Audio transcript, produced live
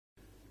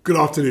Good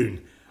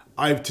afternoon.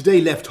 I've today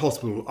left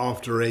hospital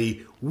after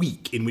a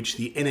week in which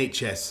the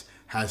NHS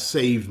has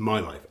saved my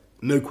life,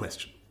 no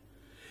question.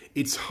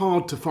 It's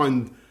hard to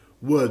find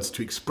words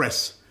to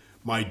express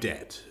my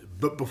debt,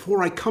 but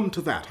before I come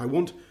to that, I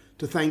want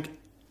to thank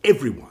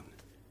everyone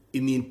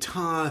in the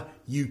entire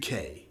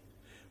UK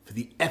for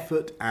the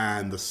effort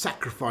and the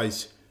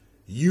sacrifice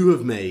you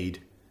have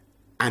made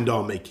and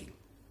are making.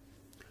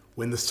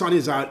 When the sun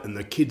is out and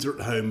the kids are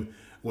at home,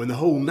 when the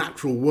whole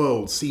natural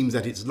world seems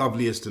at its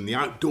loveliest and the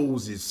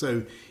outdoors is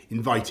so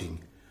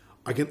inviting,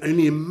 I can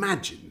only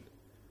imagine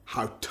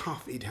how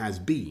tough it has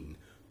been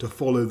to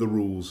follow the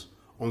rules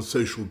on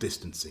social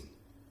distancing.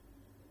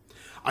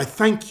 I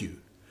thank you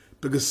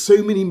because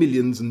so many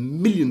millions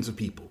and millions of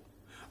people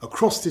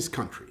across this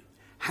country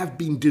have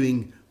been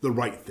doing the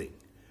right thing.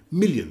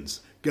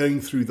 Millions going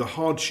through the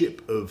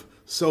hardship of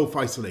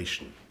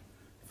self-isolation,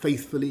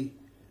 faithfully,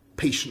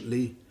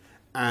 patiently,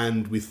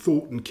 and with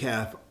thought and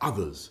care for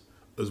others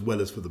as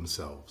well as for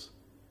themselves.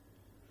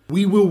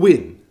 We will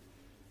win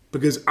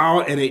because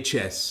our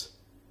NHS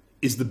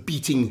is the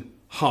beating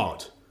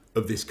heart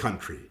of this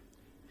country.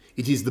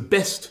 It is the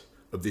best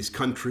of this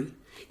country.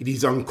 It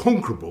is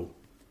unconquerable.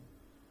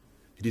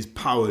 It is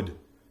powered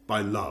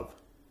by love.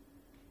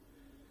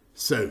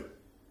 So,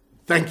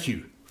 thank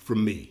you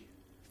from me,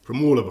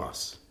 from all of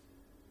us,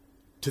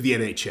 to the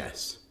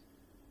NHS.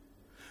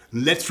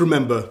 And let's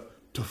remember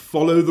to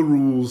follow the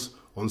rules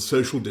on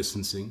social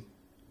distancing,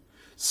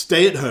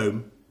 stay at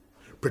home,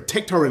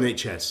 protect our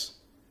NHS,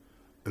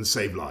 and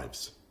save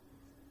lives.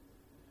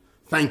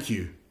 Thank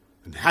you,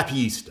 and happy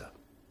Easter.